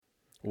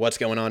What's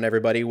going on,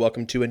 everybody?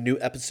 Welcome to a new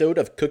episode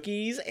of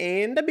Cookies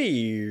and a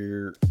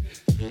Beer.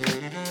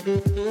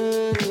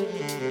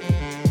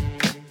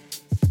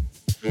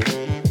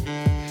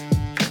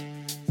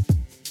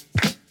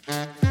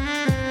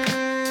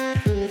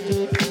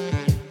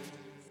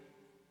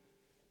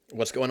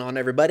 What's going on,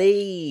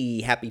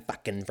 everybody? Happy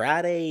fucking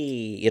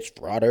Friday. It's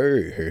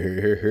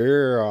Friday.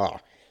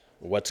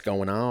 What's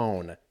going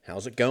on?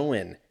 How's it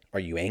going? Are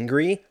you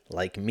angry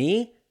like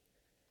me?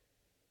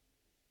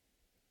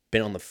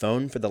 Been on the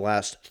phone for the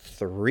last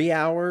 3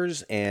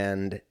 hours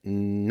and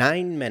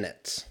 9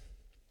 minutes.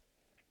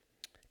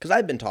 Because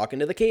I've been talking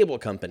to the cable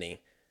company.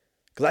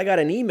 Because I got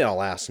an email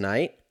last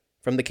night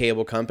from the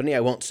cable company. I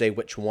won't say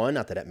which one,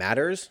 not that it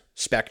matters.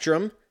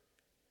 Spectrum.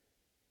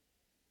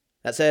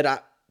 That said,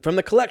 from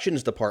the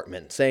collections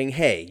department saying,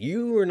 hey,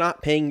 you are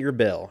not paying your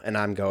bill. And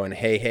I'm going,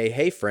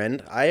 hey,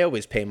 friend, I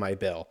always pay my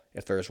bill.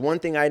 If there's one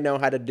thing I know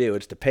how to do,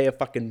 it's to pay a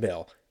fucking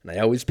bill. And I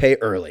always pay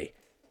early.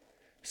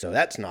 So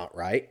that's not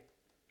right.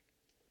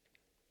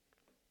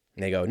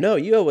 And they go, no,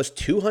 you owe us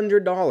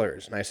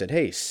 $200. And I said,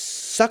 hey,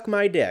 suck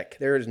my dick.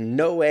 There is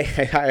no way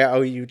I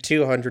owe you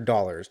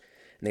 $200. And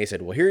they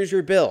said, well, here's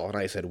your bill. And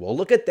I said, well,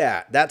 look at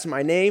that. That's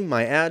my name,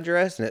 my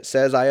address, and it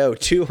says I owe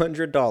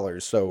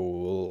 $200. So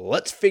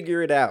let's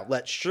figure it out.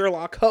 Let's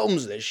Sherlock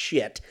Holmes this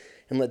shit,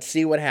 and let's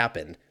see what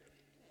happened.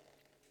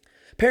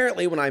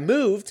 Apparently, when I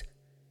moved,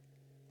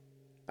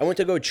 I went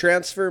to go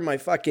transfer my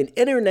fucking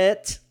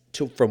internet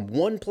from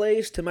one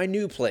place to my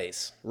new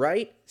place,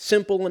 right?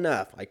 Simple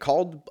enough. I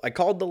called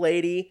the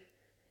lady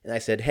and I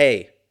said,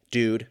 hey,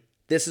 dude,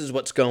 this is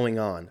what's going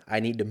on.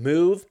 I need to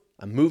move.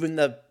 I'm moving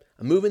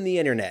the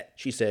internet.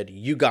 She said,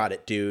 you got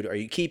it, dude. Are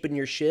you keeping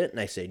your shit? And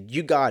I said,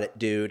 you got it,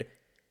 dude.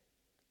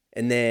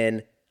 And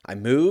then I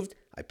moved,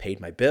 I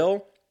paid my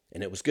bill,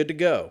 and it was good to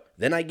go.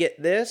 Then I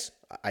get this,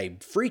 I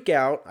freak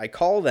out, I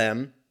call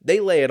them, they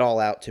lay it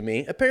all out to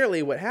me.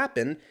 Apparently what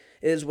happened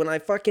is when I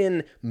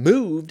fucking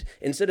moved,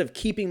 instead of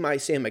keeping my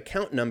same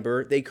account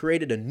number, they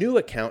created a new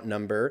account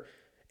number.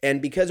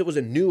 And because it was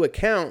a new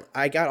account,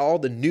 I got all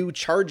the new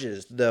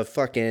charges, the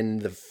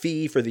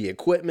fee for the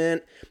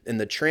equipment and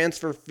the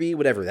transfer fee,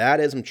 whatever that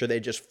is. I'm sure they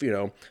just,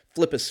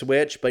 flip a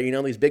switch. But,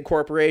 these big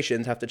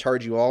corporations have to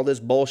charge you all this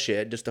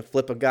bullshit just to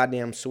flip a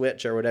goddamn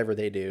switch or whatever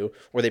they do.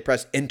 Or they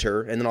press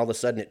enter and then all of a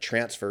sudden it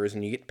transfers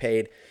and you get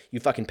paid. You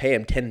fucking pay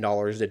them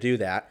 $10 to do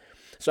that.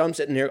 So I'm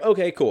sitting here,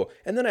 okay, cool.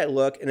 And then I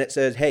look and it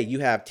says, hey, you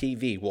have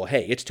TV. Well,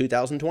 hey, it's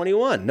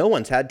 2021. No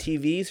one's had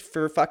TVs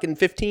for fucking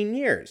 15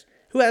 years.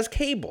 Who has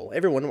cable?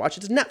 Everyone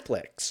watches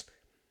Netflix.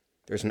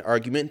 There's an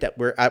argument that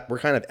we're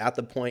kind of at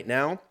the point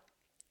now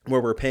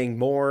where we're paying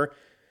more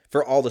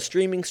for all the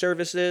streaming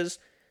services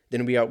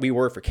than we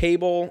were for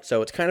cable.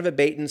 So it's kind of a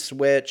bait and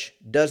switch.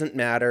 Doesn't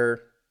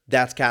matter.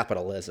 That's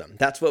capitalism.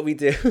 That's what we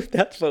do.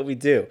 That's what we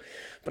do.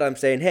 But I'm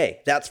saying,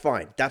 hey, that's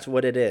fine. That's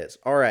what it is.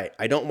 All right,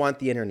 I don't want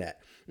the internet.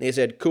 And they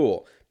said,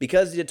 cool,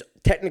 because it's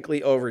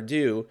technically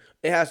overdue,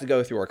 it has to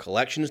go through our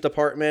collections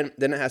department,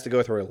 then it has to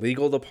go through our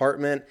legal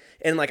department,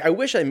 and, I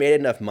wish I made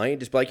enough money to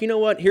just be like, you know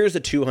what, here's the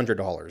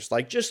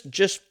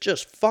 $200,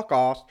 just fuck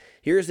off,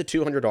 here's the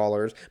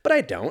 $200, but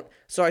I don't,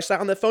 so I sat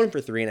on the phone for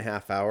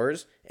 3.5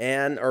 hours,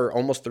 or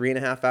almost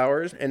 3.5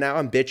 hours, and now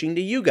I'm bitching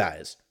to you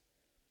guys.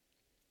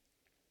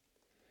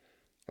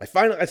 I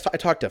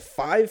talked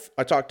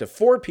to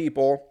 4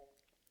 people,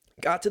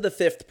 got to the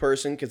 5th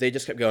person because they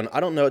just kept going, I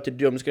don't know what to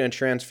do. I'm just going to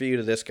transfer you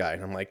to this guy.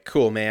 And I'm like,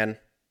 cool, man.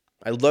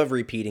 I love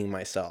repeating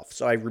myself.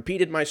 So I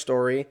repeated my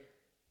story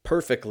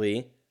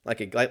perfectly,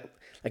 like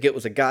it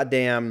was a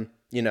goddamn,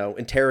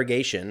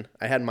 interrogation.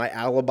 I had my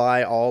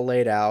alibi all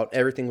laid out.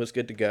 Everything was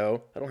good to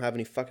go. I don't have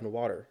any fucking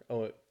water.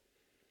 Oh,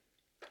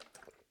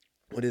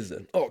 what is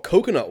it? Oh,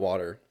 coconut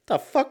water. What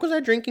the fuck was I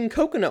drinking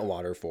coconut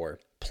water for?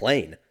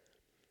 Plain.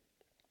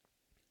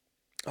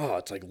 Oh,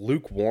 it's like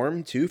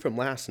lukewarm, too, from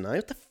last night.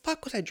 What the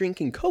fuck was I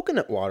drinking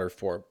coconut water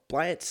for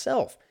by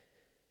itself?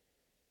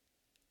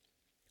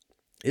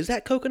 Is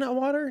that coconut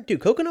water? Dude,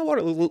 coconut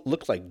water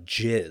looks like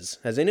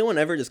jizz. Has anyone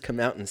ever just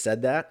come out and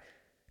said that?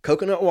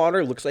 Coconut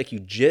water looks like you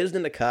jizzed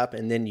in a cup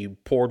and then you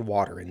poured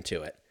water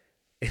into it.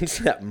 It's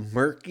that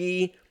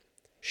murky,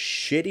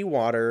 shitty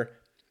water.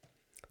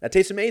 That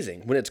tastes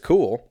amazing when it's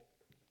cool.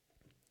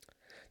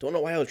 Don't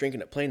know why I was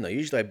drinking it plain, though.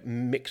 Usually I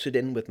mix it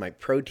in with my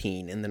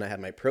protein, and then I have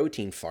my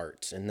protein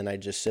farts, and then I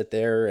just sit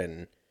there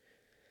and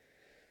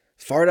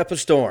fart up a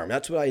storm.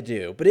 That's what I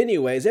do. But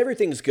anyways,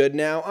 everything's good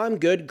now. I'm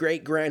good,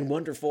 great, grand,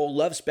 wonderful.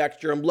 Love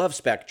Spectrum, love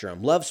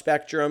Spectrum. Love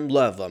Spectrum,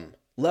 love them.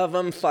 Love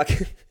them,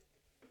 fucking...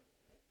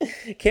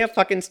 Can't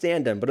fucking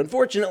stand them. But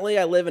unfortunately,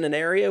 I live in an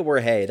area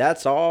where, hey,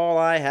 that's all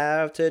I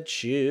have to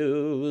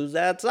choose.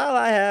 That's all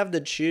I have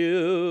to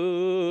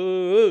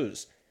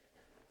choose.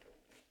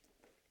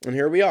 And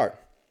here we are.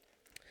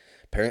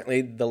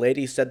 Apparently, the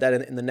lady said that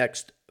in the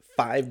next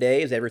 5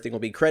 days, everything will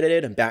be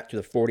credited. I'm back to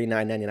the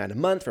 $49.99 a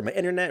month for my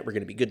internet. We're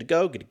going to be good to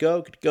go, good to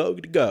go, good to go,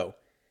 good to go.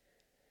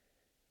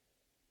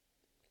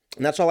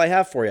 And that's all I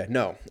have for you.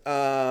 No,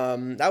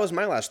 that was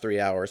my last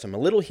 3 hours. I'm a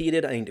little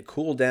heated. I need to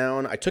cool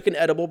down. I took an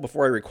edible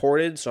before I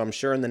recorded, so I'm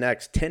sure in the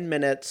next 10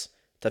 minutes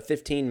to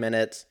 15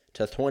 minutes,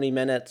 to 20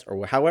 minutes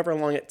or however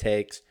long it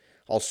takes,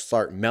 I'll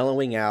start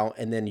mellowing out,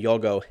 and then you'll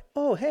go,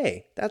 oh,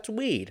 hey, that's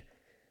weed.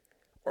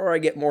 Or I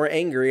get more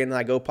angry and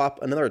I go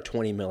pop another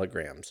 20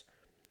 milligrams.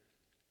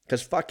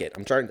 Because fuck it.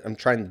 I'm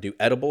trying to do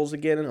edibles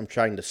again, and I'm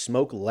trying to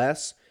smoke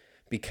less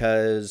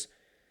because,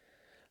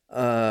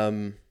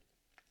 I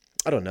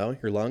don't know,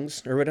 your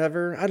lungs or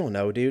whatever. I don't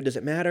know, dude. Does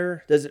it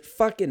matter? Does it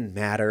fucking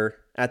matter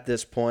at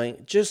this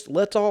point? Just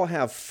let's all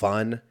have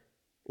fun.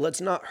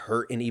 Let's not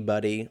hurt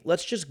anybody.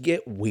 Let's just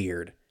get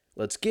weird.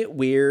 Let's get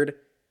weird.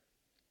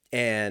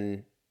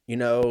 And,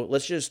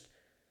 let's just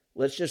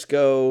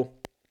go,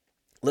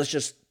 let's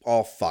just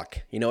all fuck.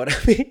 You know what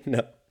I mean?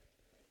 No.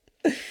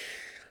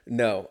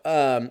 No.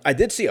 I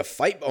did see a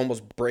fight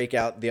almost break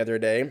out the other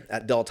day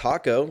at Del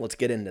Taco. Let's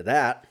get into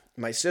that.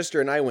 My sister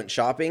and I went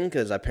shopping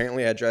because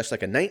apparently I dressed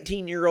like a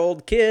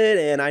 19-year-old kid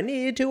and I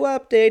needed to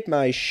update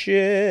my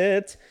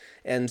shit.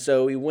 And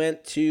so we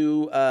went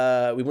to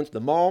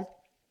the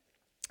mall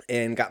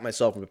and got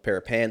myself a pair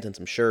of pants and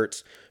some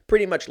shirts.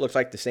 Pretty much looks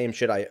like the same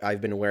shit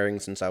I've been wearing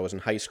since I was in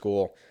high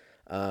school,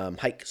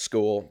 hike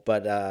school.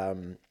 But,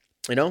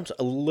 it's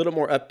a little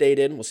more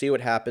updated. We'll see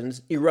what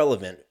happens.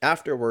 Irrelevant.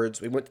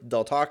 Afterwards, we went to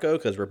Del Taco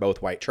because we're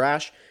both white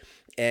trash.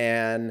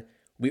 And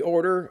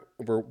we're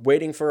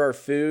waiting for our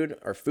food.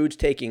 Our food's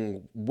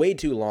taking way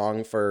too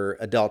long for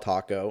a Del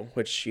Taco,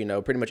 which,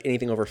 pretty much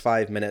anything over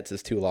 5 minutes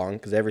is too long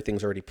because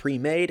everything's already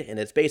pre-made. And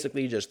it's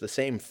basically just the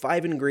same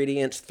 5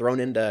 ingredients thrown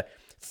into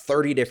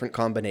 30 different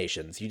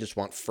combinations. You just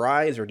want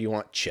fries or do you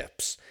want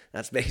chips?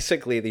 That's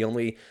basically the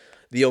only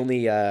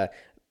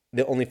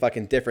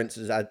fucking difference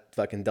is at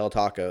fucking Del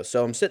Taco.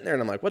 So I'm sitting there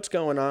and I'm like, what's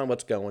going on?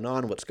 What's going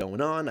on? What's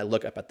going on? I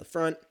look up at the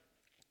front.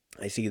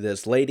 I see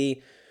this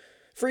lady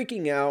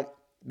freaking out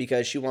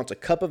because she wants a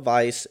cup of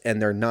ice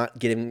and they're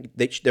going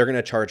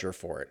to charge her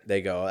for it.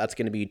 They go, that's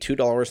going to be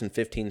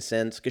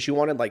 $2.15 because she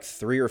wanted like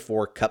 3 or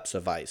 4 cups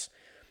of ice.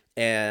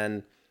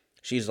 And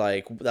she's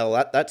like,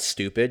 well, that's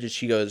stupid. And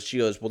she goes,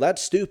 well,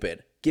 that's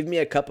stupid. Give me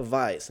a cup of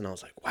ice. And I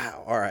was like,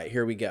 wow, all right,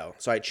 here we go.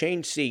 So I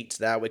changed seats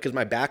that way because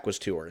my back was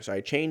to her. So I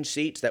changed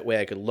seats that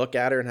way I could look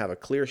at her and have a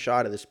clear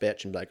shot of this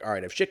bitch and be like, all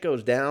right, if shit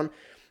goes down,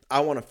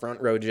 I want a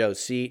front row Joe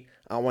seat.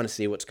 I want to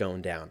see what's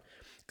going down.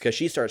 Because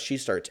she starts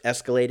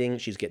escalating.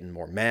 She's getting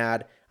more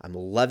mad. I'm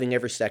loving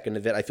every second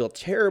of it. I feel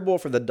terrible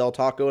for the Del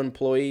Taco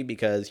employee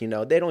because, they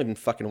don't even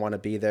fucking want to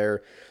be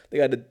there. They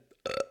got to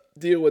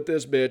deal with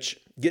this bitch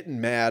getting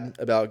mad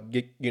about,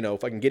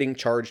 fucking getting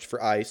charged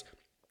for ice.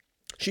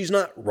 She's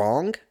not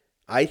wrong,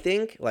 I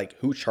think, like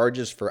who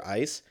charges for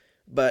ice,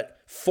 but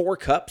 4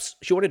 cups,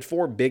 she wanted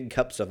 4 big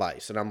cups of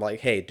ice. And I'm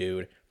like, hey,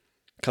 dude,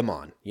 come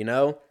on,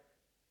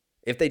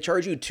 if they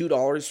charge you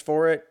 $2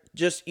 for it,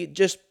 just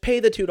pay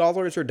the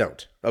 $2 or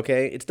don't.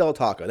 Okay. It's Del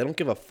Taco. They don't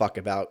give a fuck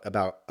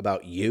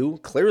about you.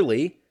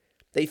 Clearly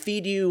they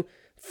feed you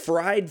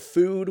fried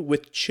food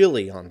with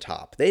chili on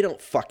top. They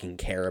don't fucking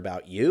care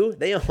about you.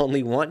 They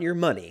only want your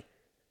money.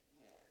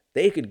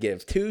 They could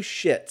give 2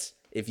 shits.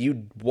 If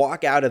you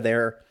walk out of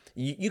there,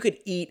 you could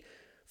eat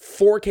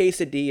 4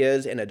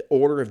 quesadillas and an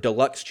order of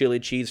deluxe chili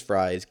cheese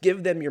fries,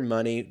 give them your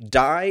money,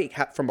 die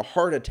from a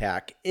heart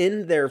attack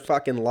in their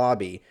fucking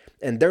lobby,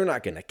 and they're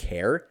not going to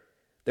care.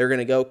 They're going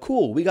to go,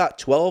 cool, we got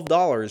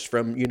 $12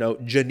 from,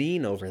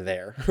 Janine over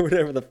there, or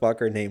whatever the fuck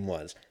her name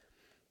was.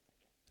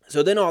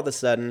 So then all of a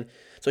sudden,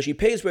 so she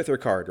pays with her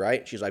card,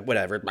 right? She's like,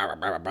 whatever, blah, blah,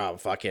 blah, blah,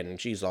 fucking,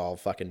 she's all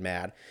fucking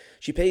mad.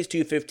 She pays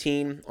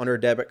 $2.15 on her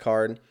debit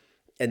card,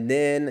 and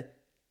then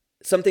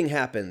something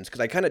happens, because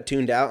I kind of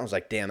tuned out. I was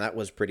like, damn, that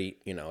was pretty,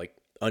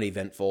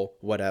 uneventful,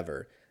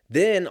 whatever.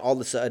 Then, all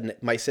of a sudden,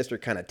 my sister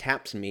kind of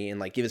taps me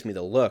and, gives me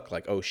the look,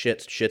 like, oh,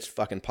 shit's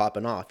fucking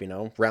popping off,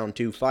 round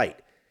 2 fight.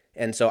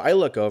 And so I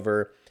look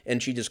over,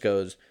 and she just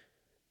goes,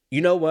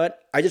 you know what?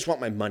 I just want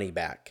my money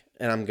back.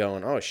 And I'm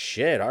going, oh,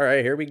 shit, all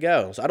right, here we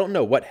go. So I don't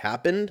know what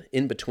happened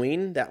in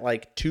between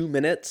that, 2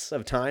 minutes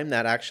of time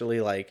that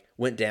actually,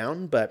 went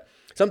down, but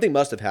something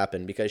must have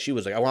happened because she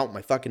was like, I want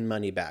my fucking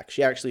money back.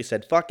 She actually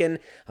said, fucking,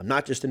 I'm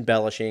not just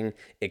embellishing.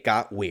 It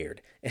got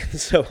weird. And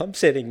so I'm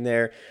sitting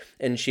there,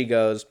 and she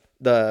goes,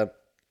 the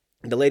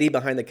lady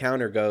behind the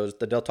counter goes,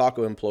 the Del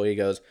Taco employee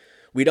goes,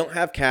 we don't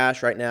have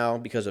cash right now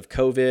because of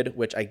COVID,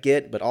 which I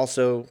get, but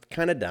also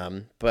kind of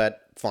dumb,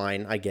 but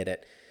fine, I get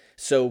it.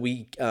 So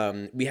we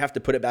have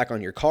to put it back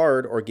on your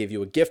card or give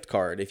you a gift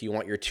card if you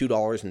want your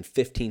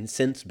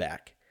 $2.15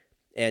 back.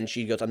 And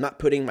she goes, I'm not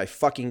putting my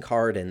fucking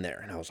card in there.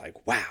 And I was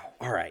like, wow,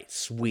 all right,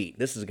 sweet.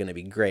 This is going to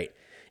be great.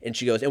 And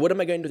she goes, and what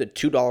am I going to do with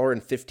the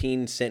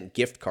 $2.15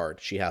 gift card?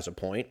 She has a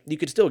point. You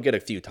could still get a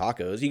few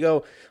tacos. You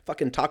go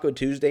fucking Taco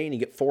Tuesday and you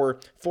get four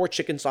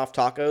chicken soft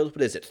tacos.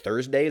 What is it,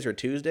 Thursdays or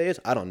Tuesdays?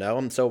 I don't know.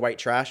 I'm so white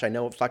trash. I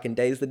know what fucking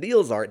days the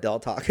deals are at Del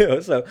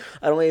Taco. So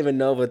I don't even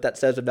know what that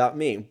says about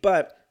me.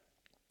 But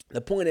the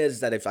point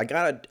is that if I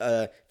got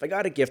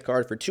a gift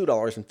card for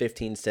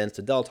 $2.15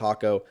 to Del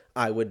Taco,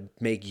 I would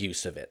make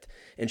use of it.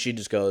 And she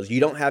just goes, you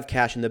don't have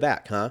cash in the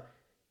back, huh?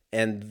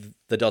 And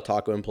the Del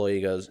Taco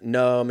employee goes,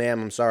 no, ma'am,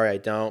 I'm sorry, I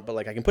don't. But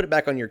I can put it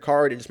back on your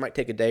card. It just might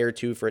take a day or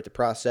two for it to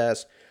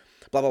process.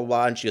 blah, blah,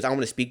 blah. And she goes, I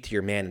want to speak to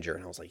your manager.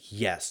 And I was like,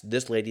 yes,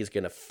 this lady is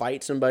going to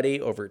fight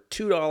somebody over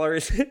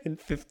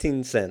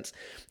 $2.15.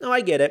 Now, I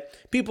get it.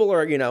 People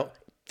are,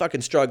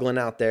 fucking struggling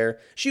out there.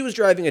 She was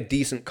driving a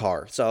decent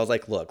car. So I was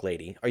like, look,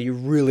 lady, are you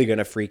really going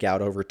to freak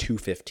out over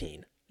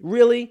 $2.15?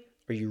 Really?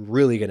 Are you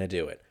really going to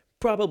do it?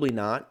 Probably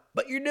not,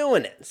 but you're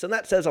doing it. So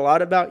that says a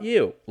lot about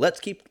you. Let's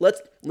keep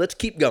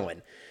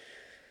going.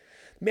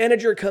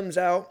 Manager comes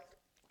out.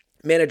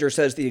 Manager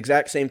says the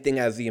exact same thing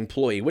as the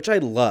employee, which I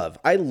love.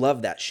 I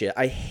love that shit.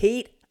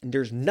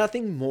 There's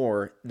nothing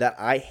more that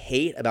I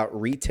hate about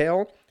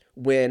retail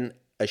when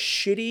a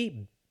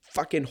shitty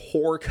fucking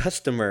whore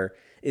customer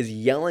is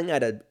yelling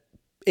at an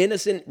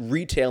innocent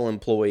retail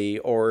employee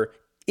or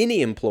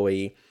any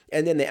employee,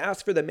 and then they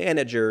ask for the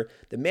manager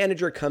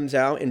comes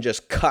out and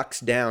just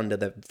cucks down to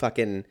the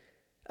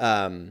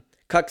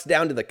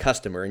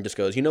customer and just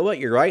goes, you know what,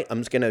 you're right,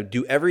 I'm just going to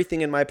do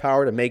everything in my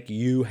power to make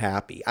you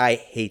happy. I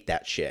hate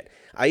that shit.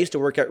 I used to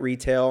work at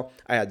retail.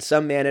 I had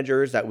some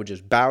managers that would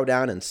just bow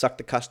down and suck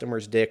the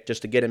customer's dick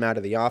just to get him out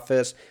of the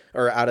office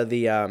or out of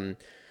the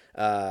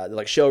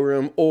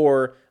showroom,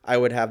 or I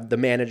would have the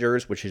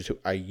managers, which is who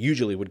I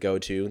usually would go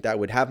to, that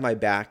would have my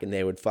back and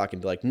they would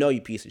fucking be like, no,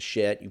 you piece of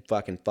shit, you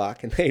fucking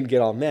fuck, and they'd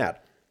get all mad.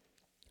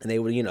 And they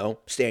would,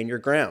 stand your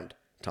ground.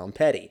 Tom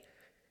Petty.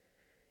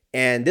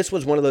 And this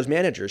was one of those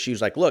managers. She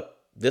was like, look,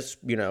 this,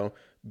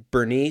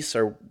 Bernice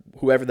or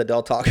whoever the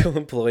Del Taco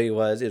employee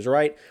was is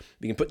right.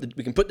 We can put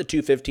the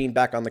 $2.15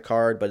 back on the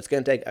card, but it's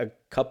going to take a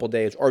couple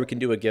days, or we can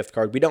do a gift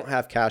card. We don't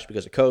have cash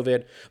because of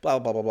COVID, blah,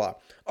 blah, blah, blah.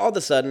 All of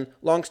a sudden,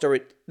 long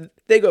story,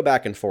 they go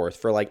back and forth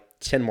for like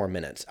 10 more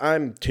minutes.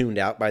 I'm tuned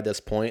out by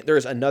this point.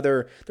 There's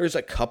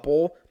a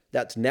couple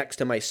that's next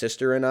to my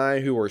sister and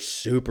I who were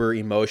super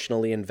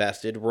emotionally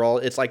invested.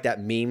 It's like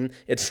that meme.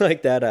 It's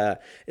like that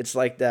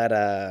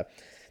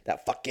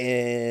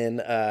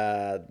fucking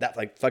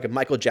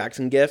Michael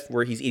Jackson gif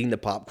where he's eating the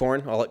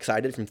popcorn all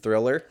excited from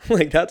Thriller.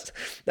 Like that's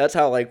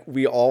how like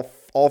we all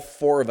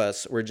four of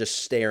us were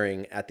just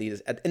staring at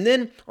these. And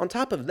then on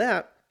top of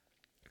that,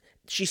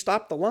 she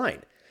stopped the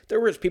line. There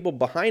was people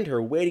behind her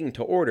waiting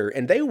to order,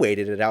 and they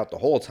waited it out the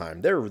whole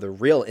time. They were the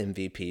real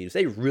MVPs.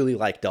 They really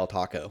like Del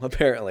Taco,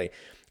 apparently.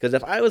 Because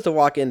if I was to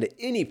walk into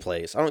any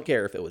place, I don't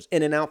care if it was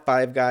In-N-Out,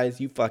 Five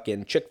Guys, you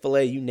fucking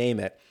Chick-fil-A, you name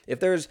it.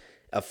 If there's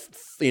a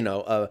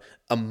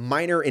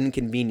minor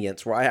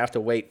inconvenience where I have to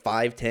wait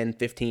 5, 10,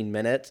 15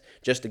 minutes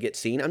just to get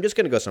seen, I'm just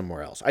going to go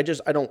somewhere else. I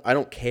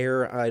don't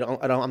care.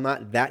 I'm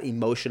not that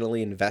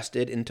emotionally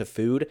invested into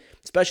food,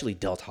 especially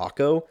Del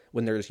Taco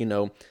when there's,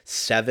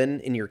 7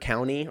 in your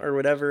county or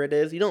whatever it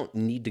is. You don't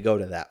need to go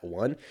to that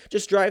one.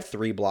 Just drive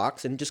 3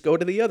 blocks and just go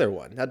to the other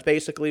one. That's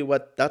basically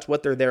what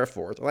they're there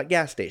for. They're like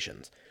gas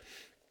stations.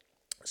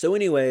 So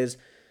anyways,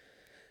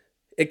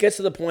 it gets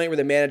to the point where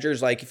the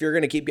manager's like, if you're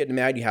going to keep getting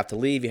mad, you have to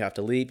leave,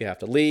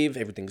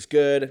 everything's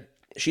good.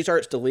 She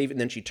starts to leave,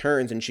 and then she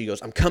turns and she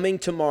goes, I'm coming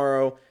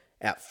tomorrow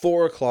at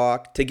 4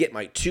 o'clock to get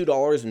my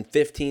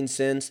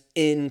 $2.15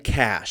 in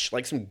cash.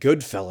 Like some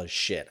Goodfellas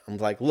shit. I'm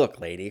like, look,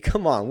 lady,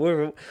 come on.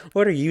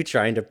 What are you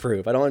trying to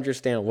prove? I don't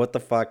understand what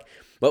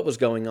was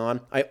going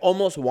on. I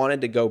almost wanted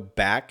to go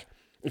back.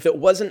 If it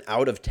wasn't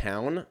out of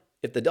town,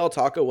 if the Del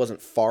Taco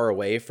wasn't far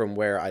away from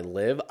where I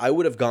live, I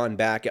would have gone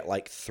back at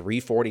like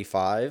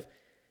 3:45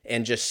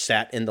 and just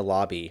sat in the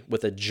lobby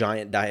with a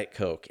giant Diet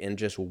Coke and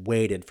just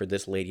waited for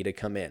this lady to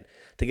come in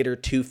to get her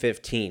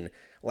 $2.15,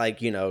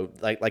 like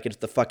it's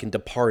the fucking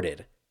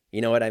Departed. You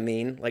know what I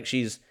mean? Like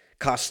she's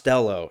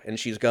Costello and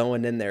she's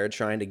going in there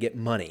trying to get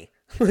money.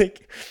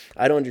 Like,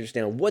 I don't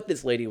understand what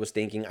this lady was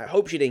thinking. I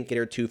hope she didn't get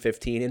her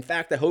 $2.15. In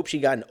fact, I hope she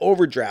got an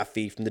overdraft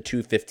fee from the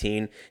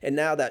 $2.15. And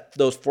now that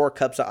those 4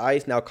 cups of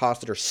ice now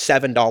costed her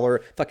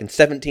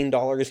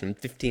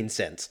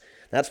 $17.15.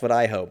 That's what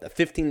I hope. The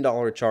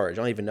 $15 charge. I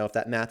don't even know if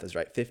that math is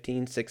right.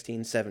 15,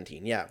 16,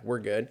 17. Yeah, we're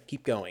good.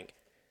 Keep going.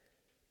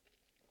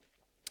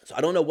 So I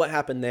don't know what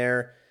happened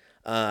there.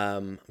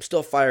 I'm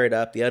still fired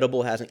up. The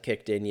edible hasn't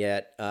kicked in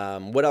yet.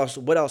 What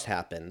else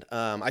happened?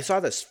 I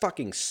saw this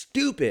fucking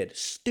stupid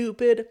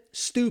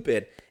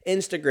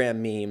Instagram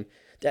meme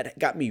that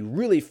got me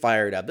really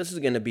fired up. This is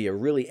going to be a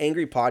really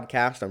angry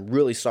podcast. I'm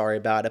really sorry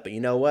about it, but you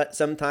know what?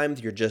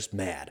 Sometimes you're just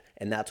mad,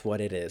 and that's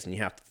what it is. And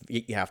you have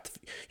to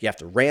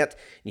rant,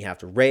 and you have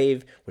to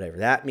rave, whatever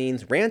that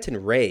means. Rant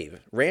and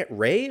rave.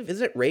 Rave?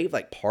 Is it rave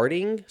like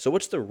partying? So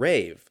what's the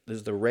rave?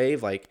 Is the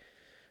rave like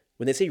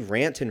when they say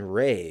rant and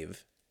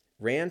rave?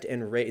 Rant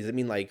and rave, does it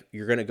mean like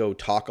you're going to go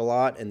talk a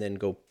lot and then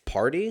go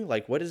party?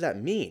 Like, what does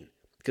that mean?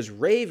 Because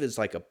rave is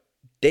like a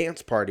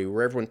dance party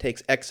where everyone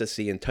takes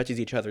ecstasy and touches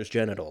each other's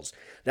genitals.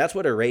 That's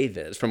what a rave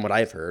is, from what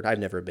I've heard. I've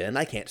never been.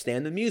 I can't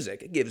stand the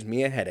music. It gives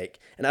me a headache.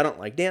 And I don't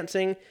like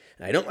dancing,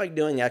 and I don't like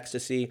doing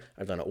ecstasy.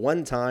 I've done it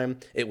one time.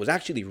 It was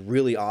actually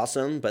really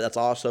awesome, but that's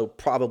also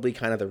probably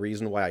kind of the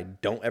reason why I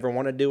don't ever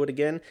want to do it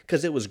again,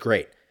 because it was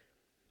great.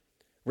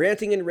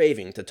 Ranting and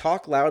raving, to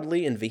talk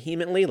loudly and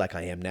vehemently like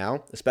I am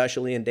now,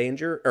 especially in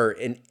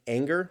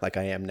anger like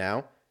I am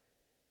now.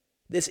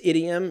 This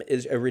idiom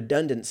is a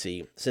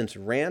redundancy since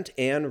rant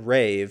and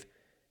rave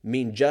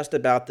mean just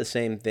about the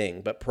same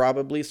thing, but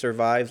probably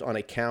survives on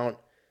account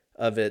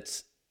of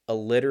its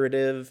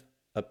alliterative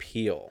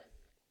appeal.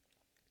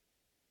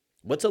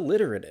 What's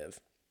alliterative?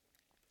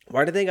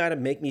 Why do they gotta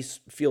make me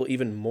feel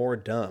even more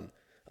dumb?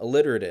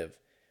 Alliterative,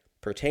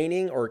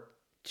 pertaining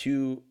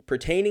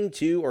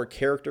to or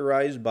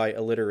characterized by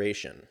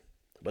alliteration.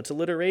 What's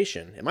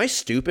alliteration? Am I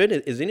stupid?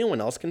 Is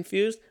anyone else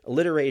confused?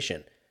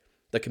 Alliteration,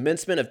 the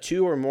commencement of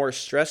two or more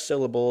stressed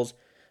syllables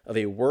of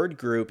a word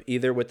group,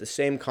 either with the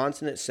same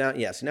consonant sound.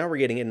 Yes, now we're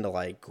getting into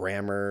like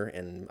grammar,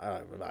 and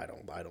I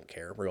don't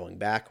care. We're going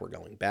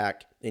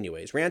back.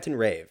 Anyways, rant and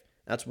rave.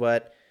 That's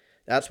what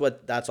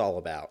that's all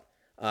about.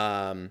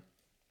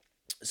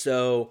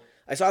 So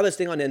I saw this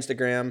thing on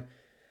Instagram.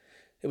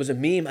 It was a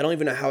meme. I don't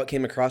even know how it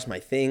came across my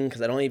thing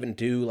because I don't even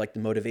do like the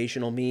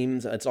motivational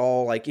memes. It's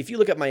all like, if you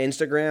look at my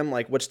Instagram,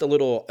 like what's the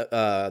little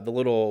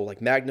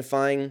like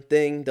magnifying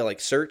thing to like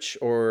search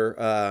or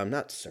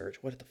not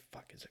search. What the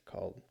fuck is it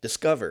called?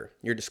 Discover.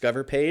 Your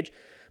Discover page.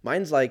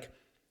 Mine's like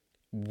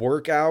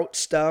workout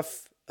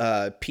stuff.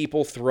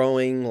 People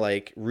throwing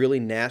like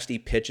really nasty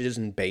pitches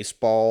in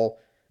baseball.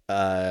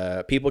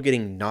 People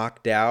getting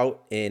knocked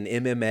out in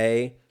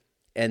MMA.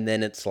 And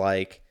then it's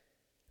like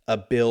a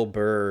Bill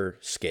Burr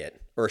skit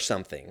or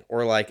something,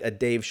 or like a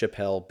Dave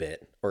Chappelle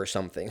bit or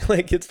something.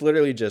 Like it's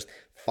literally just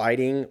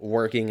fighting,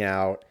 working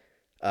out,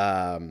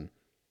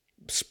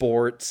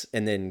 sports,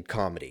 and then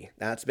comedy.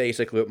 That's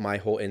basically what my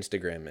whole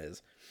Instagram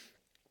is.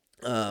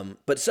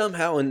 But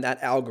somehow in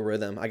that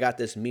algorithm, I got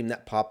this meme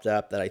that popped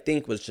up that I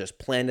think was just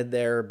planted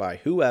there by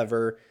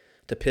whoever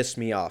to piss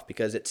me off,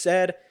 because it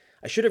said,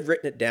 I should have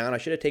written it down. I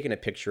should have taken a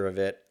picture of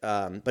it.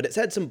 But it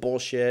said some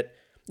bullshit.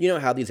 You know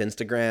how these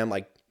Instagram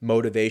like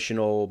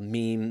motivational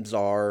memes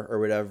are or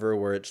whatever,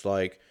 where it's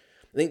like,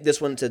 I think this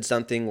one said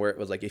something where it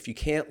was like, if you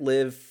can't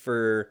live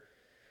for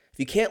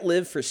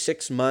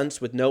 6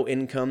 months with no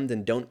income,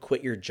 then don't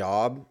quit your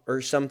job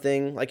or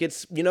something. Like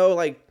it's,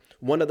 like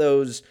one of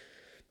those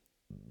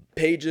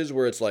pages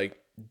where it's like,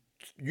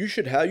 you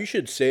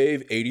should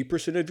save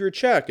 80% of your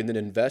check and then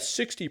invest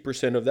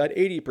 60% of that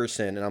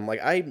 80%. And I'm like,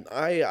 I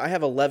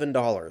have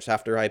 $11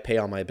 after I pay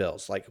all my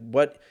bills. Like,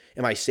 what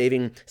am I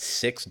saving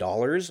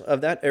 $6 of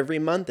that every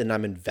month and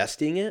I'm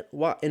investing it?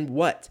 What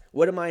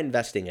am I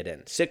investing it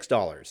in?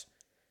 $6.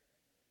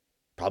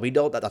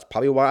 That's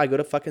probably why I go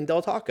to fucking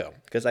Del Taco,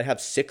 because I have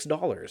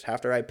 $6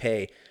 after I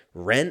pay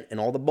rent and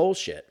all the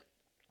bullshit.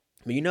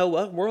 But you know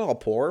what? We're all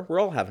poor. We're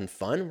all having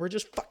fun. We're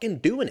just fucking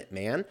doing it,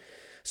 man.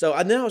 So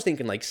then I was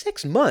thinking, like,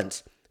 6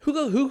 months.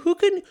 Dude,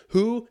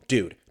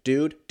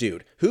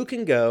 who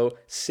can go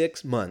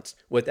 6 months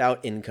without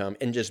income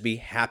and just be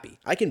happy?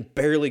 I can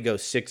barely go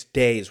 6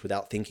 days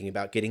without thinking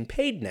about getting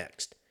paid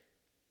next.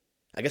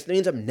 I guess that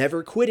means I'm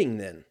never quitting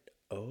then.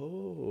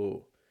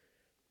 Oh,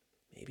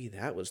 maybe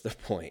that was the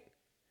point.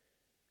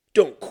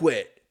 Don't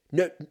quit.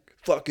 No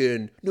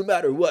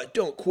matter what,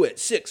 don't quit.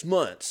 6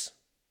 months.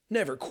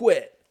 Never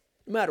quit.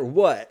 No matter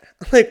what.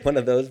 Like one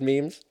of those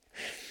memes.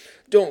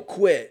 Don't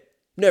quit.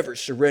 Never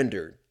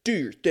surrender. Do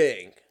your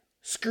thing.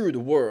 Screw the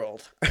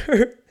world.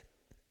 So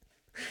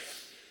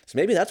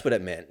maybe that's what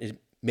it meant.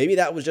 Maybe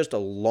that was just a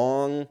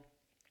long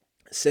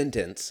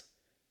sentence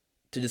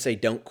to just say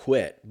don't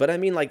quit. But I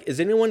mean, like, is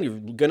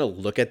anyone going to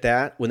look at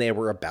that when they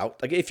were about,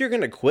 like, if you're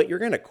going to quit, you're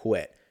going to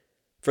quit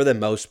for the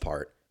most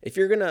part. If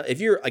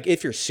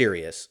you're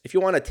serious, if you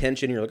want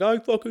attention, you're like, I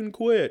fucking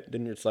quit.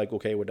 Then it's like,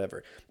 okay,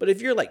 whatever. But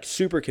if you're like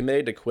super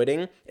committed to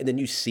quitting and then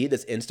you see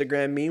this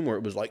Instagram meme where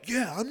it was like,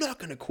 yeah, I'm not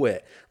going to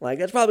quit. Like,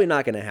 that's probably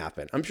not going to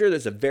happen. I'm sure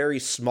there's a very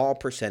small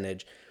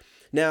percentage.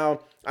 Now,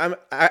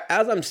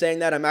 as I'm saying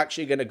that, I'm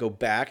actually going to go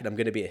back and I'm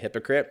going to be a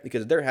hypocrite,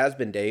 because there have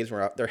been days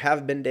where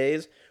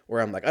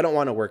I'm like, I don't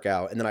want to work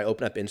out. And then I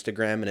open up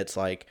Instagram and it's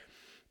like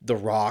The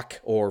Rock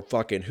or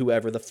fucking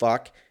whoever the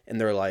fuck. And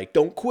they're like,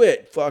 don't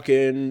quit,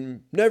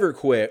 fucking never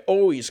quit,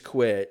 always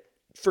quit,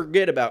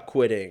 forget about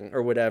quitting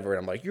or whatever. And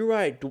I'm like, you're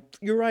right,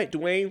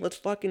 Dwayne, let's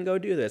fucking go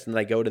do this. And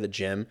then I go to the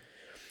gym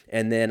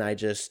and then I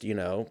just,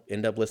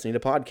 end up listening to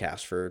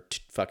podcasts for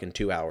fucking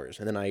 2 hours.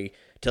 And then I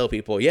tell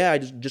people, yeah, I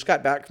just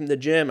got back from the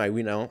gym. I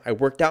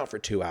worked out for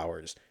 2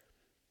 hours.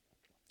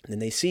 And then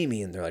they see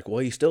me and they're like,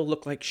 well, you still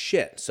look like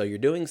shit. So you're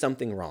doing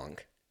something wrong.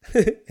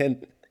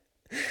 And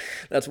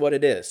that's what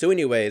it is. So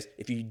anyways,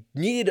 if you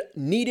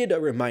needed a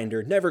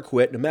reminder, never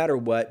quit, no matter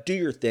what, do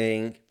your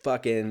thing,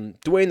 fucking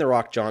Dwayne The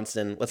Rock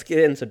Johnson. Let's get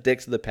in some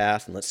dicks of the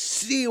past and let's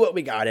see what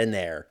we got in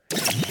there.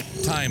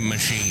 Time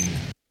machine.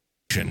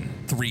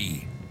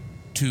 3,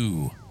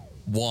 2,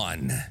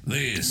 1.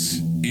 This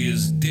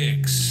is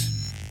Dicks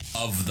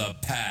of the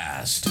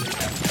Past.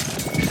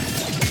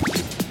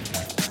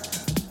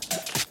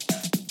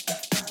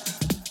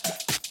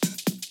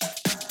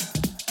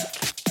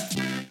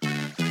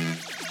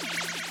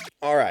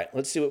 All right,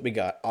 let's see what we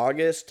got.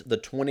 August the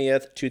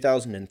 20th,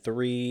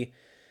 2003.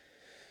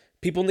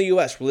 People in the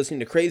U.S. were listening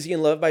to Crazy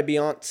in Love by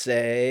Beyonce.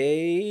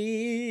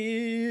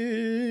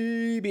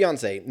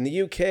 Beyonce. In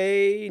the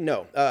UK,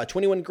 no.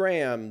 21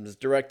 Grams,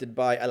 directed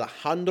by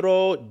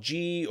Alejandro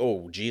G.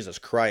 Oh, Jesus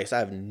Christ. I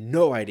have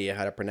no idea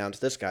how to pronounce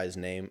this guy's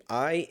name.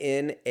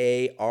 Inarritu.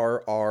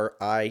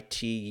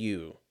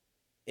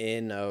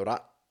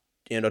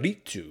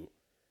 Inarritu.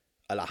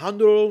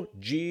 Alejandro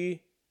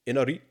G.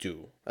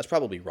 Inarritu. That's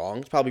probably wrong.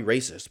 It's probably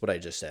racist, what I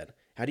just said.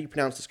 How do you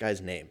pronounce this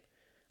guy's name?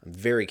 I'm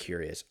very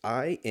curious.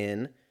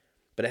 I-N,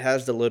 but it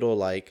has the little,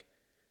 like,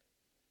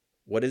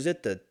 what is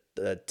it? The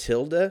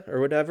tilde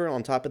or whatever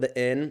on top of the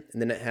N,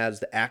 and then it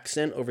has the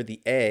accent over the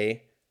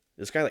A.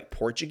 This guy like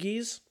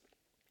Portuguese?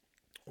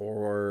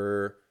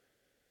 Or...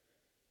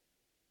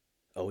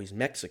 oh, he's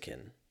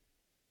Mexican.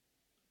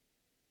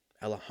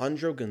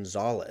 Alejandro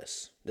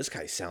Gonzalez. This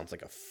guy sounds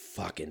like a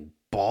fucking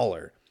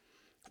baller.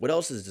 What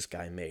else has this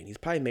guy made? He's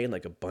probably made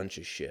like a bunch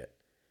of shit.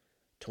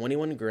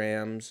 21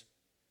 Grams.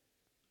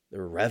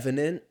 The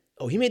Revenant.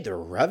 Oh, he made The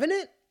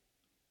Revenant?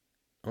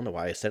 I don't know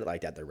why I said it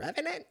like that. The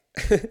Revenant?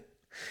 He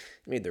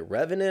made The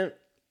Revenant.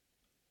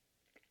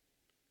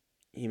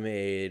 He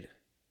made,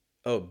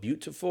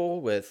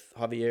 Beautiful with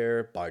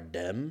Javier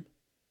Bardem.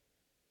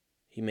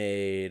 He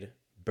made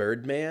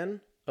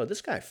Birdman. Oh,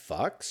 this guy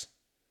fucks.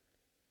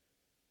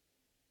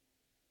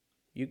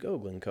 You go,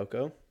 Glen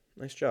Coco.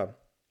 Nice job.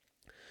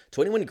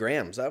 21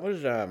 Grams. That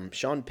was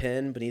Sean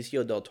Penn,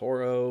 Benicio del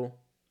Toro,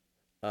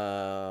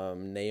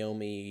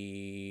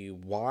 Naomi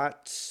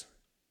Watts.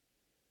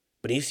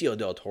 Benicio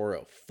del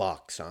Toro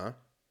fucks, huh?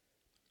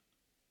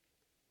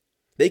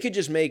 They could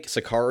just make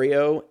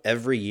Sicario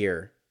every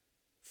year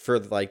for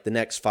like the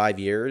next 5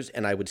 years,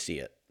 and I would see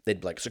it.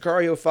 They'd be like,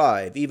 Sicario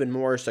 5, even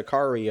more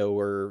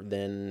Sicario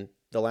than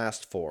the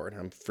last 4, and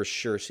I'm for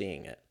sure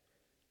seeing it.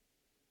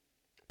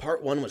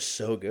 Part 1 was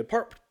so good.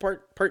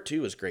 Part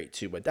 2 was great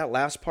too, but that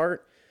last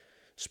part,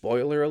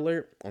 spoiler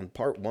alert, on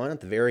part 1 at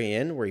the very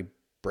end where he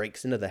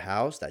breaks into the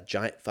house, that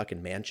giant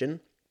fucking mansion.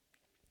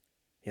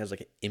 He has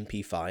like an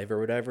MP5 or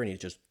whatever, and he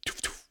just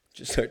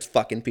starts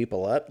fucking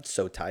people up. It's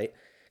so tight.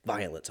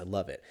 Violence, I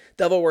love it.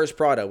 Devil Wears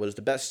Prada was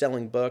the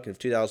best-selling book of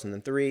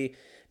 2003.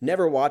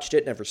 Never watched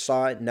it, never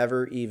saw it,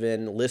 never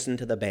even listened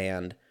to the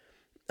band.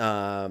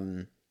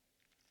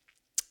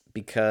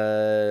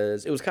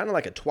 Because it was kind of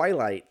like a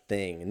Twilight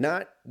thing.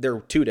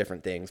 They're two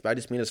different things, but I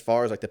just mean as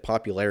far as like the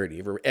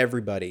popularity for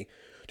everybody.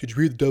 Did you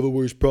read The Devil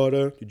Wears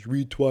Prada? Did you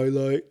read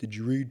Twilight? Did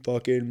you read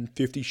fucking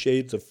 50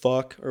 Shades of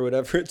Fuck or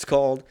whatever it's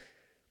called?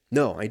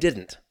 No, I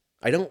didn't.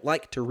 I don't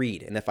like to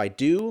read. And if I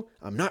do,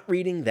 I'm not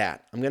reading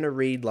that. I'm going to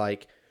read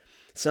like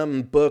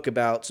some book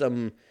about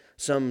some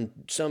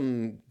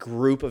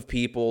group of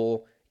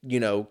people,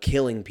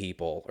 killing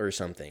people or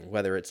something,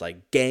 whether it's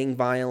like gang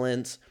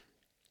violence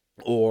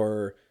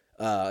or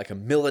like a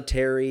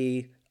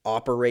military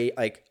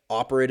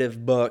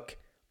operative book,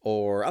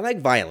 or I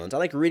like violence. I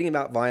like reading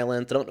about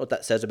violence. I don't know what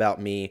that says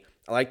about me.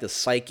 I like the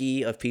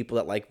psyche of people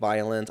that like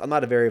violence. I'm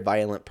not a very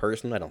violent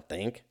person, I don't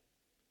think.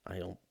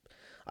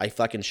 I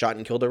fucking shot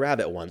and killed a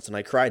rabbit once, and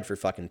I cried for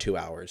fucking 2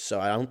 hours. So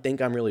I don't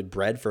think I'm really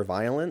bred for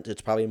violence.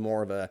 It's probably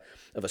more of a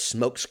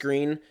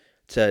smokescreen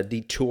to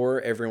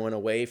detour everyone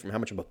away from how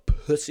much of a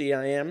pussy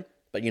I am.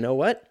 But you know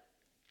what?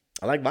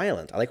 I like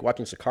violence. I like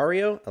watching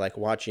Sicario. I like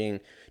watching...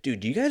 Dude,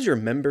 do you guys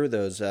remember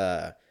those...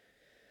 oh,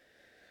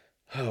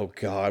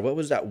 God. What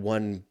was that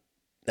one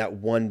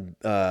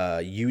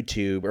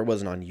YouTube... or it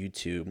wasn't on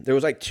YouTube. There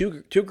was like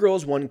two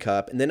girls, one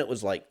cup, and then it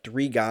was like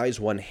 3 guys,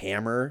 1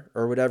 hammer,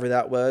 or whatever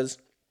that was.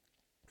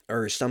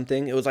 Or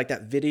something. It was like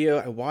that video.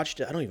 I watched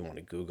it. I don't even want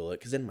to Google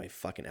it, because in my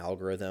fucking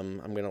algorithm,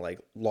 I'm going to like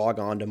log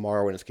on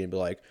tomorrow and it's going to be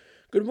like,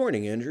 good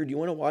morning, Andrew. Do you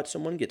want to watch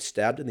someone get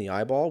stabbed in the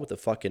eyeball with a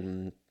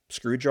fucking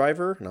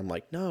screwdriver? And I'm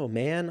like, no,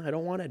 man, I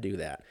don't want to do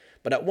that.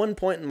 But at one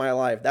point in my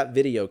life, that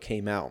video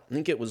came out. I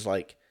think it was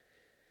like,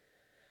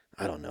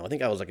 I don't know. I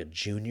think I was like a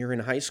junior in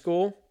high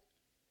school.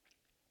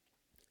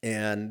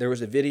 And there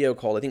was a video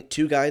called, I think,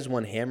 2 Guys,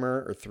 1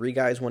 Hammer, or 3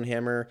 Guys, 1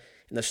 Hammer.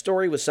 And the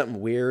story was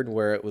something weird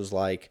where it was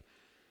like,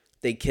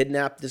 they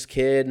kidnapped this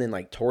kid and then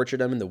like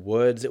tortured him in the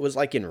woods. It was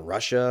like in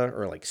Russia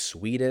or like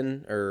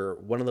Sweden or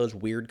one of those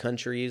weird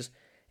countries.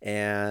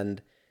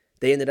 And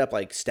they ended up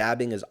like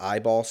stabbing his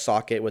eyeball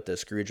socket with a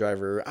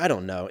screwdriver. I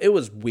don't know. It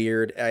was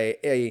weird.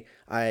 I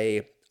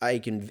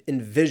can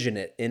envision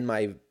it in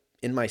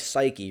my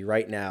psyche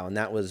right now. And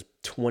that was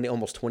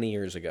almost 20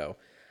 years ago.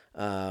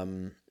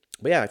 But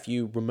yeah, if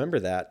you remember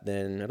that,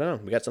 then I don't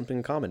know. We got something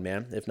in common,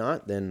 man. If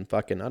not, then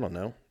fucking, I don't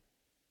know.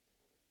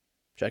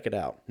 Check it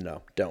out.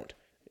 No, don't.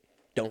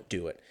 Don't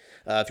do it.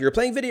 If you're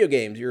playing video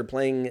games, you're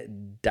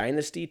playing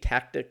Dynasty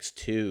Tactics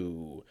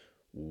 2.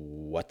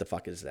 What the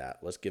fuck is that?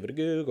 Let's give it a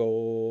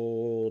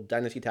Google.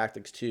 Dynasty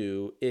Tactics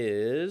 2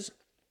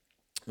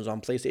 was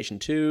on PlayStation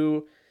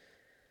 2.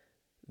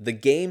 The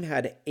game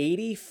had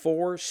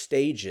 84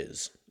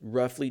 stages,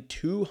 roughly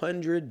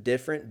 200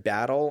 different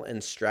battle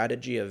and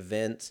strategy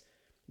events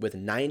with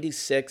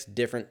 96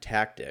 different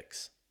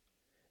tactics.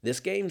 This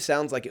game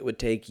sounds like it would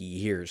take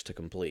years to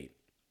complete.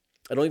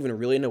 I don't even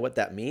really know what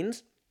that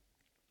means.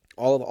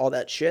 All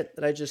that shit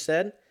that I just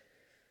said.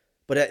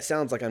 But it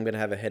sounds like I'm going to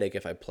have a headache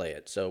if I play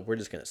it. So we're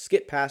just going to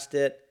skip past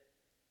it.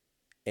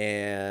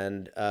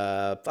 and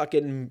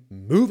fucking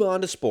move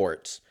on to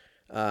sports.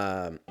 Move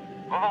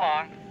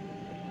along.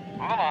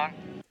 Move along.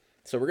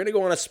 So we're going to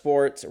go on to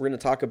sports. We're going to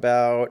talk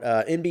about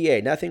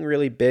NBA. Nothing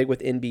really big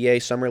with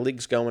NBA. Summer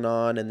League's going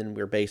on, and then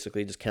we're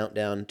basically just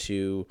countdown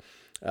to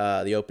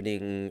the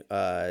opening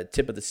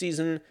tip of the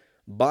season.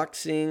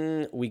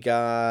 Boxing, we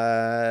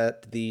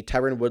got the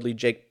Tyron Woodley,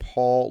 Jake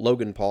Paul,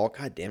 Logan Paul.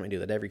 God damn, I do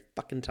that every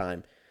fucking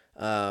time.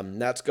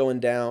 That's going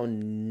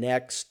down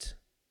next,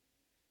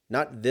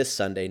 not this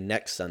Sunday,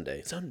 next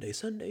Sunday.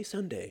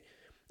 Sunday.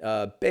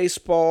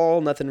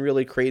 Baseball, nothing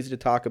really crazy to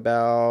talk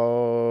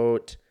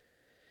about.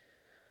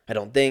 I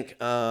don't think.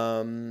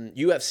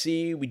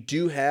 UFC, we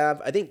do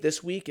have, I think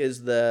this week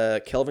is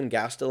the Kelvin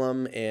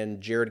Gastelum and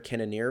Jared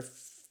Cannonier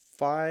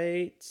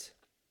fight.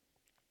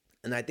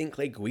 And I think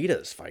Clay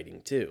Guida is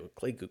fighting too.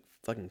 Clay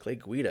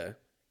Guida.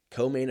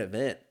 Co-main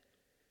event.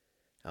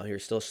 Out here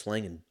still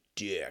slanging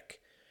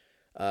dick.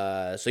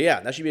 So yeah,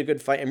 that should be a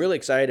good fight. I'm really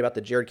excited about the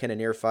Jared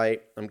Cannonier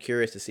fight. I'm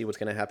curious to see what's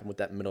going to happen with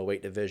that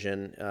middleweight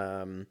division.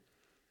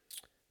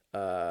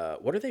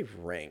 What are they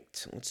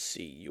ranked? Let's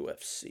see.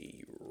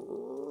 UFC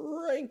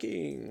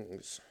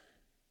rankings.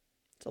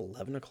 It's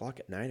 11 o'clock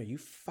at night. Are you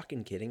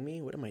fucking kidding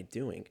me? What am I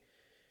doing?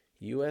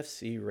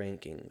 UFC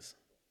rankings.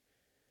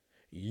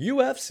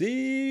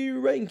 UFC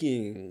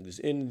rankings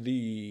in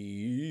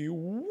the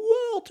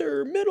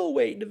welter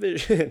middleweight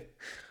division.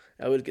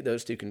 I always get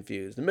those two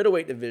confused. The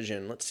middleweight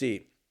division, let's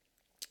see.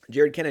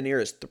 Jared Cannonier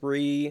is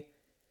 3,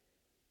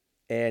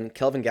 and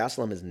Kelvin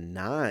Gastelum is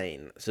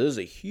 9. So this is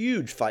a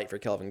huge fight for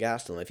Kelvin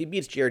Gastelum. If he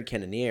beats Jared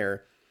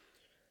Cannonier,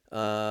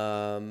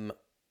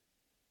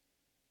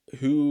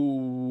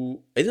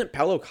 who isn't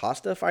Paulo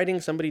Costa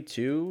fighting somebody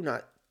too?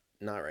 Not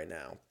right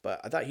now, but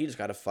I thought he just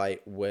got a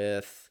fight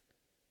with.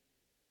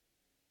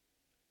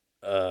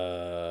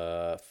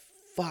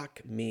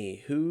 Fuck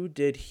me. Who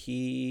did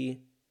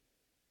he?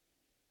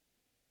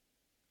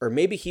 Or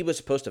maybe he was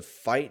supposed to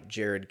fight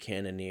Jared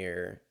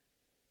Cannonier,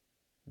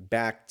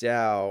 backed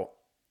out,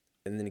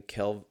 and then what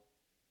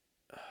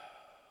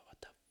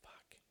the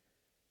fuck?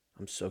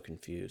 I'm so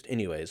confused.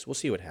 Anyways, we'll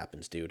see what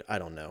happens, dude. I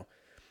don't know.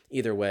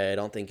 Either way, I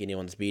don't think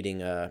anyone's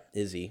beating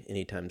Izzy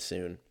anytime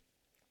soon.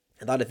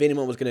 I thought if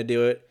anyone was going to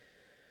do it,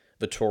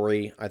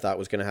 Vettori, I thought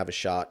was going to have a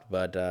shot,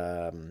 but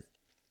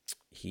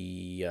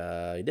he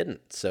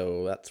didn't.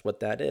 So that's what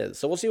that is.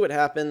 So we'll see what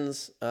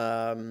happens.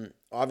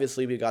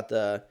 Obviously, we got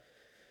the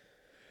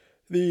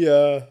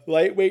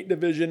lightweight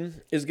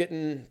division is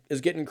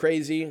getting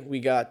crazy. We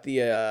got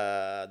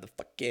the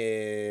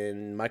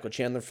fucking Michael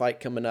Chandler fight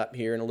coming up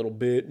here in a little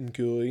bit, and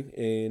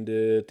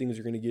things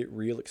are gonna get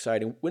real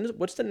exciting.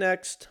 What's the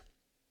next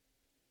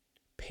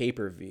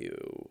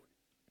pay-per-view?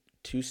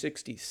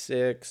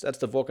 266. That's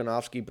the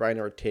Volkanovski, Brian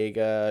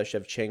Ortega,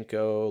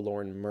 Shevchenko,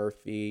 Lauren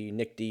Murphy,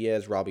 Nick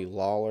Diaz, Robbie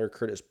Lawler,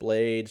 Curtis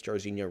Blades,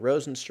 Jairzinho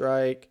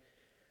Rosenstrike,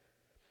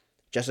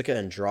 Jessica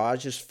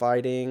Andrade is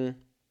fighting.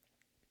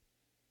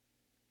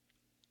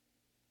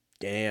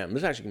 Damn, this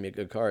is actually going to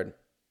be a good card.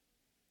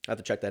 I have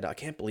to check that out. I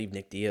can't believe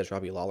Nick Diaz,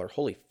 Robbie Lawler.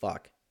 Holy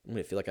fuck. I'm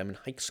going to feel like I'm in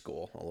high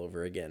school all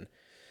over again.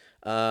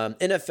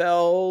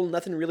 NFL,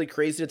 nothing really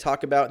crazy to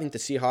talk about. The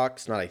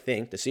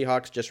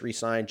Seahawks just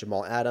re-signed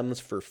Jamal Adams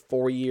for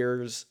 4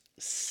 years,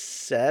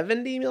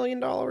 $70 million,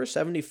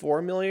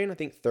 $74 million. I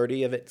think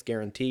 30 of it's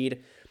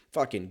guaranteed.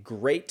 Fucking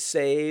great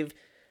save.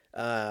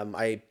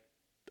 I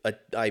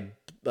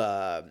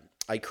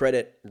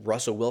credit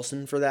Russell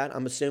Wilson for that,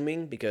 I'm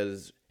assuming,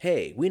 because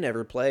hey, we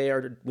never pay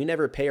our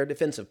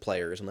defensive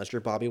players unless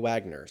you're Bobby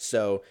Wagner.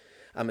 So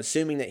I'm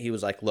assuming that he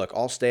was like, look,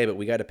 I'll stay, but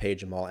we got to pay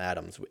Jamal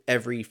Adams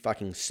every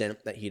fucking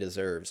cent that he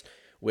deserves,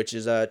 which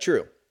is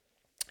true.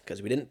 Because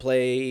we didn't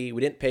pay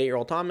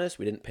Earl Thomas,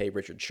 we didn't pay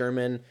Richard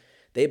Sherman.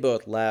 They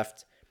both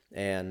left,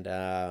 and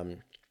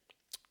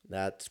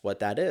that's what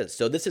that is.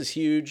 So this is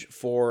huge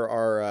for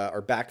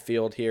our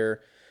backfield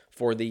here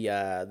for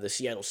the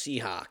Seattle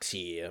Seahawks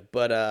here.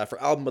 But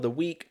for album of the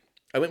week,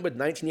 I went with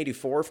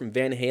 1984 from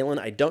Van Halen.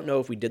 I don't know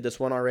if we did this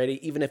one already.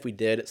 Even if we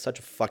did, it's such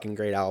a fucking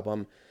great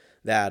album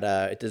that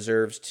it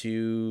deserves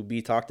to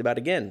be talked about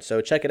again. So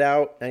check it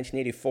out,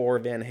 1984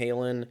 Van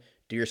Halen.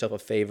 Do yourself a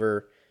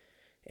favor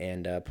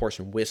and pour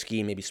some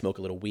whiskey, maybe smoke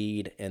a little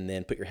weed, and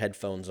then put your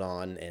headphones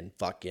on and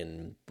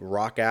fucking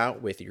rock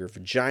out with your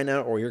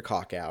vagina or your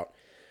cock out.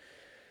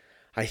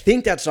 I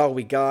think that's all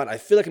we got. I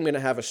feel like I'm going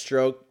to have a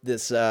stroke.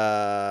 This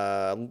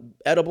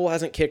edible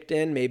hasn't kicked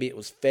in. Maybe it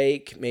was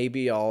fake.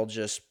 Maybe I'll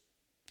just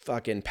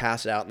fucking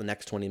pass out in the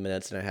next 20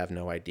 minutes and I have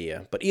no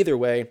idea. But either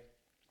way,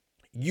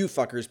 you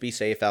fuckers be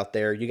safe out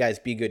there. You guys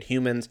be good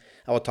humans.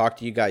 I will talk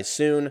to you guys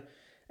soon.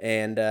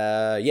 And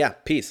yeah,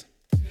 peace.